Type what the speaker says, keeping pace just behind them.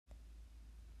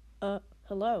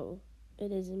Hello.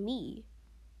 It is me,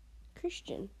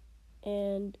 Christian,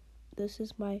 and this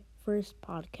is my first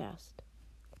podcast.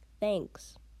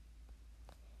 Thanks.